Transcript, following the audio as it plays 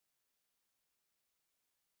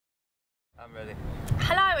I'm ready.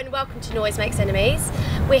 Hello and welcome to Noise Makes Enemies.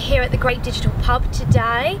 We're here at the Great Digital Pub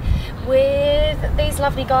today with these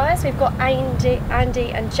lovely guys. We've got Andy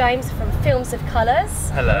and James from Films of Colours.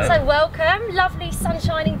 Hello. So welcome. Lovely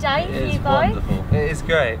sunshining day for you guys. Wonderful. It is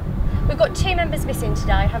great. We've got two members missing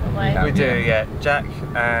today, haven't we? We do, yeah. Jack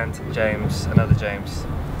and James, another James.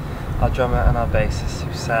 Our drummer and our bassist,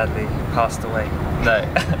 who sadly passed away. No.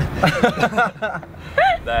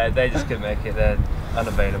 No, they just couldn't make it. They're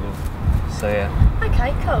unavailable. So yeah.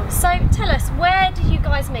 Okay, cool. So tell us, where did you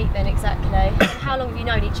guys meet then exactly? And how long have you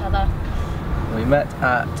known each other? We met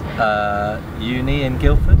at uni in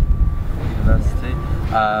Guildford University,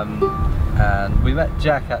 and we met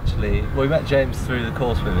Jack actually. Well, we met James through the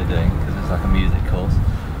course we were doing because it was like a music course,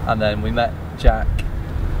 and then we met Jack.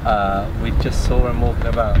 We just saw him walking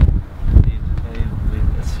about. We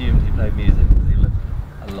assumed he played music because he looked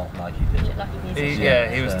a lot like he did. He looked like a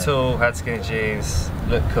musician. He was tall, had skinny jeans,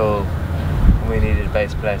 looked cool. We needed a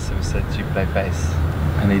bass player, so we said, "Do you play bass?"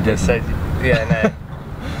 And he did. Said, "Yeah, no."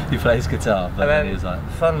 He plays guitar, but then he was like.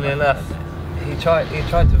 Funnily enough, he tried to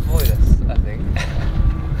avoid us, I think,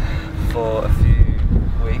 for a few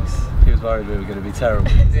weeks. He was worried we were going to be terrible.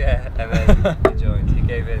 Yeah, and then he joined. He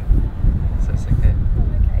gave in, so it's okay.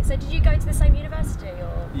 Okay, so did you go to the same university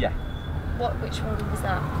or? Yeah. Which one was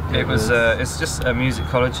that? It was. It's just a music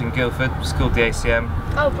college in Guildford. It's called the ACM.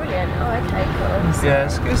 Oh, brilliant! Oh, okay, cool. So, Yeah,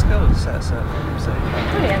 it's good. So.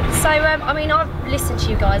 Brilliant. So, I mean, I've listened to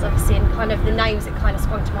you guys, obviously, and kind of the names that kind of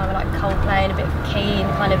sprung to mind were like Coldplay and a bit of Keen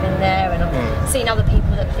kind of in there, and I've seen other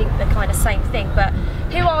people that think the kind of same thing. But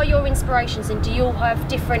who are your inspirations, and do you all have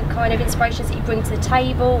different kind of inspirations that you bring to the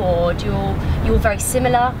table, or do you all very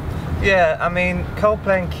similar? Yeah, I mean,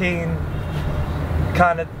 Coldplay and Keen,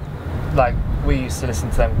 kind of like we used to listen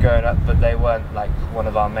to them growing up, but they weren't like one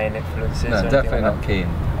of our main influences. No, definitely not Keen.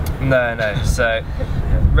 No. So,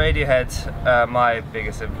 Radiohead, my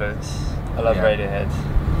biggest influence. I love Radiohead,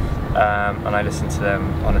 and I listen to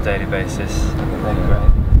them on a daily basis. I think they're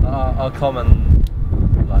great. Our common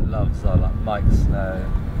like loves are like Mike Snow,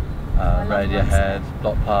 Radiohead,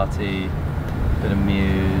 Block Party, bit of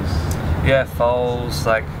Muse. Yeah, Foals,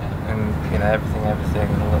 like, and you know everything,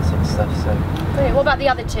 and all that sort of stuff. So. Brilliant. What about the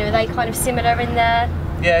other two? Are they kind of similar in their?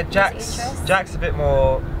 Yeah, Jack's a bit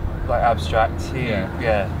more like abstract. What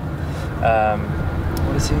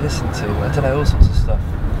does he listen to? I don't know, all sorts of stuff.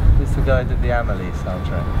 Who's the guy who did the Amelie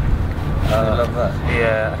soundtrack? I love that.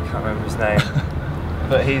 Yeah, I can't remember his name,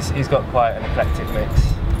 but he's got quite an eclectic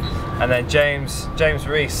mix. And then James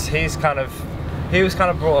Reese, he was kind of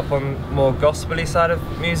brought up on more gospel-y side of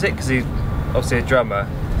music because he's obviously a drummer,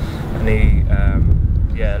 and he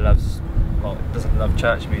doesn't love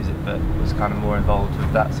church music, but was kind of more involved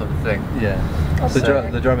with that sort of thing. Yeah.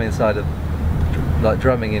 The drumming side of like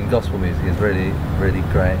drumming in gospel music is really, really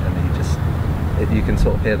great, and you can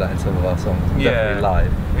sort of hear that in some of our songs. Definitely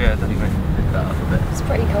live. Yeah, definitely. You can pick that up a bit. It's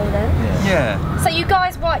pretty cool then. Yeah. So you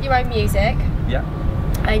guys write your own music. Yeah.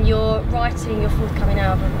 And you're writing your forthcoming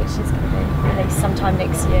album, which is going to be released sometime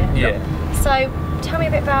next year. Yeah. So tell me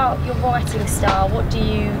a bit about your writing style. What do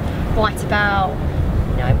you write about?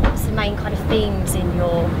 You know, what's the main kind of themes in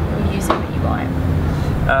your music that you write?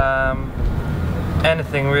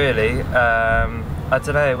 Anything really. I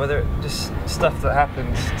don't know, whether it just stuff that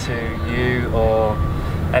happens to you or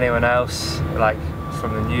anyone else, like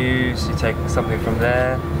from the news, you take something from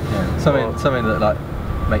there. Yeah. Something that like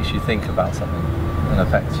makes you think about something and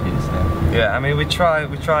affects you. So. Yeah, I mean we're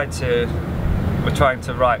trying to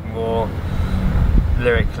write more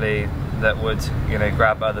lyrically that would, you know,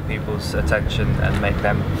 grab other people's attention and make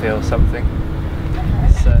them feel something.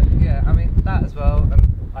 Okay. So yeah, I mean that as well, and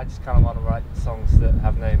I just kind of want to write songs that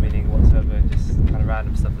have no meaning whatsoever, and just kind of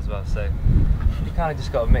random stuff as well. So you kind of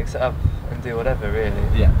just got to mix it up and do whatever, really.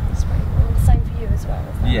 Yeah. That's pretty cool. The same for you as well,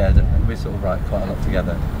 isn't it? Yeah, definitely. We sort of write quite a lot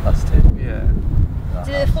together, us two. Yeah.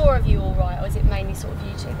 Do the four of you all write, or is it mainly sort of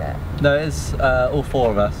you two that? No, it's all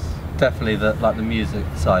four of us. Definitely the music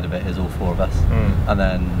side of it is all four of us, and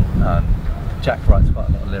then Jack writes quite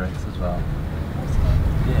a lot of lyrics as well. That's cool.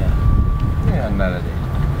 Yeah, and melody.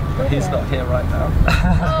 But he's not here right now.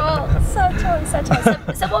 Oh, so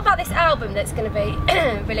tough. So what about this album that's going to be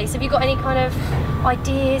released? Have you got any kind of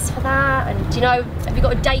ideas for that? And do you know, have you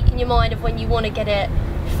got a date in your mind of when you want to get it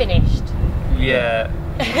finished? Yeah.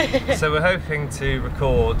 So we're hoping to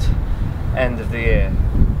record end of the year,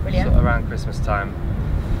 Brilliant. sort of around Christmas time,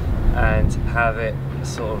 and have it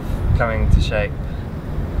sort of coming to shape.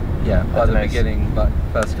 Yeah, by the beginning, like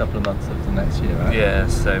first couple of months of the next year, right? Yeah.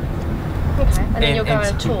 So. Okay, and then you're going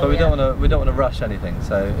on a tour. But we don't want to rush anything.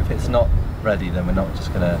 So if it's not ready, then we're not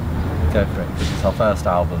just going to go for it because it's our first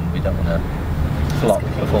album. We don't want to flop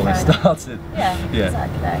before we started. Yeah,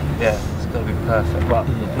 exactly. Yeah, it's got to be perfect. Well,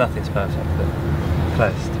 nothing's perfect, but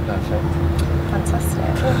close to perfect.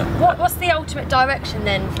 Fantastic. Well, what's the ultimate direction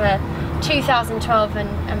then for 2012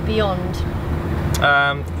 and beyond?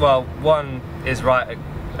 Well, one is write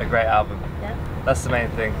a great album. Yeah. That's the main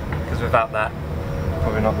thing, because without that,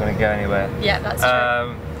 probably not going to go anywhere. Yeah, that's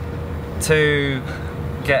true. Two,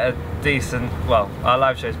 get a decent, well, our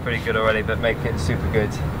live show is pretty good already, but make it super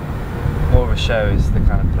good. More of a show is the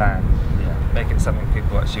kind of plan. Yeah. Make it something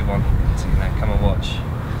people actually want to, come and watch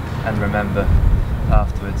and remember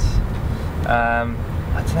afterwards.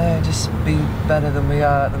 I don't know, just be better than we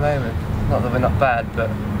are at the moment. Not that we're not bad, but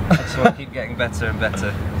I just want to keep getting better and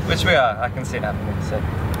better, which we are. I can see it happening. So.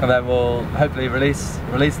 And then we'll hopefully release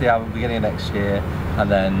the album beginning of next year, and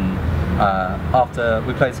then after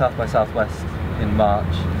we played South by Southwest in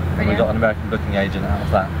March, and we got an American booking agent out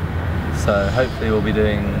of that. So hopefully we'll be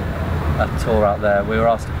doing a tour out there. We were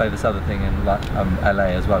asked to play this other thing in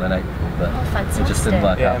LA as well in April, but it just didn't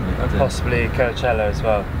work out. And possibly Coachella as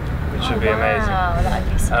well, which would be amazing.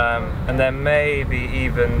 That'd be so cool. And then maybe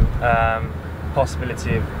even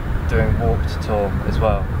possibility of doing Warped tour as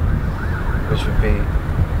well, which would be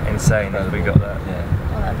insane if we got that.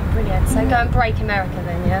 Yeah. Oh, that'd be brilliant. So go and break America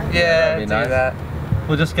then, yeah? Yeah, do nice. that.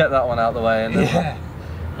 We'll just get that one out of the way, and then,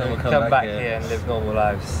 then we'll come back here and live normal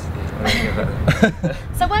lives.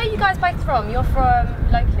 So where are you guys both from? You're from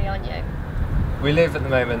locally, aren't you? We live at the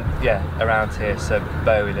moment, around here. So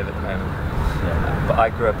Bow we live at the moment. Yeah. But I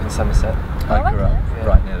grew up in Somerset. I grew up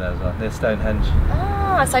right near there as well, near Stonehenge.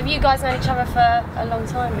 Ah, so have you guys known each other for a long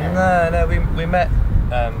time then? No, we met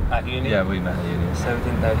at uni. Yeah, we met at uni. So we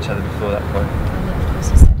didn't know each other before that point. Oh, yeah, of course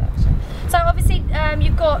you said actually. So obviously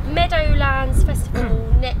you've got Meadowlands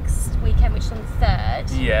Festival next weekend, which is on the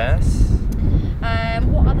 3rd. Yes.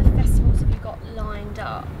 What other festivals have you got lined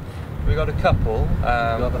up? We got a couple. We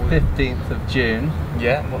got the 15th of June.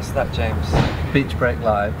 Yeah, what's that, James? Beach Break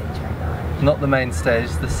Live. Not the main stage,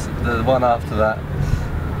 the one after that.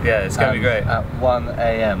 Yeah, it's going to be great. At 1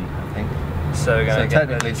 AM, I think. So we're going to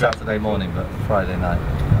technically Saturday morning, but Friday night.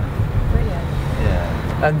 Brilliant.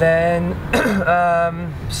 Yeah. And then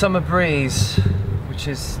Summer Breeze, which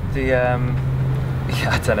is the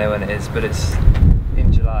I don't know when it is, but it's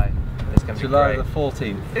in July. It's going to be July great. the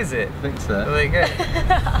 14th. Is it? I think so. Well, there you go.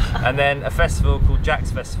 And then a festival called Jack's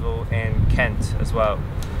Festival in Kent as well,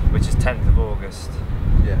 which is 10th of August.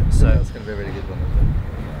 Yeah, so that's going to be a really good one, I think.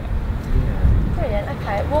 Yeah. Brilliant,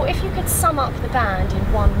 okay. Well, if you could sum up the band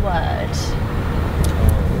in one word,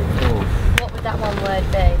 what would that one word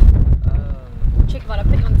be? Tricky one, I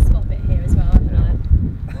put you on the spot bit here as well, haven't I?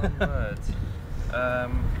 One word.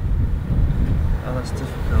 Oh, that's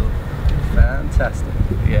difficult. Fantastic.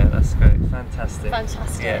 Yeah, that's great. Fantastic.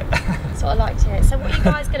 Fantastic. Yeah. That's what I like to hear. So what are you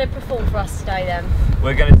guys going to perform for us today then?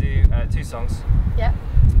 We're going to do 2 songs. Yeah.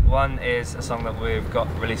 One is a song that we've got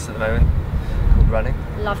released at the moment called Running.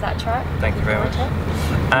 Love that track. Thank you very much.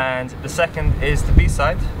 And the second is the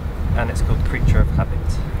B-side, and it's called Creature of Habit.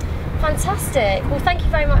 Fantastic. Well, thank you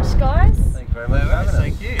very much, guys. Thank you very much for having us.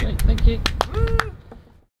 Thank you. Thank you. Woo.